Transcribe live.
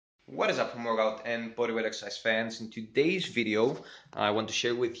What is up, home workout and bodyweight exercise fans? In today's video, I want to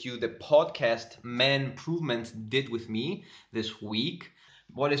share with you the podcast Menprovement did with me this week.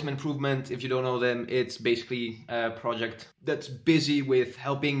 What is Menprovement? If you don't know them, it's basically a project that's busy with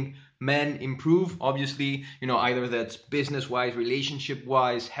helping men improve. Obviously, either that's business-wise,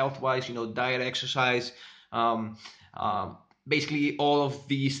 relationship-wise, health-wise, diet, exercise, um, basically all of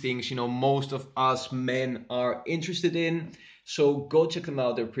these things, most of us men are interested in. So go check them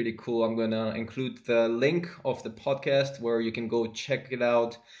out. They're pretty cool. I'm going to include the link of the podcast where you can go check it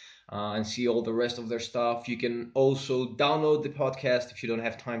out and see all the rest of their stuff. You can also download the podcast if you don't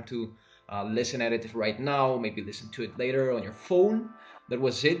have time to listen at it right now. Maybe listen to it later on your phone. That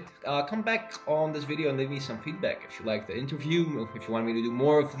was it. Come back on this video and leave me some feedback if you like the interview, if you want me to do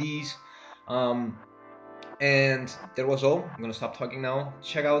more of these. And that was all. I'm going to stop talking now.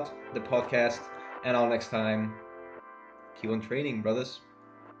 Check out the podcast. And until next time, keep on training, brothers.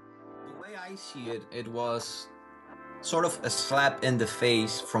 The way I see it, it was sort of a slap in the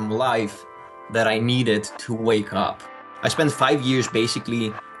face from life that I needed to wake up. I spent 5 years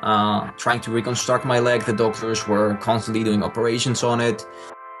basically trying to reconstruct my leg. The doctors were constantly doing operations on it.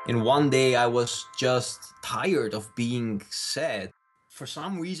 And one day I was just tired of being sad. For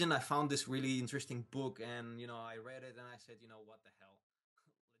some reason I found this really interesting book and I read it and I said, what the hell.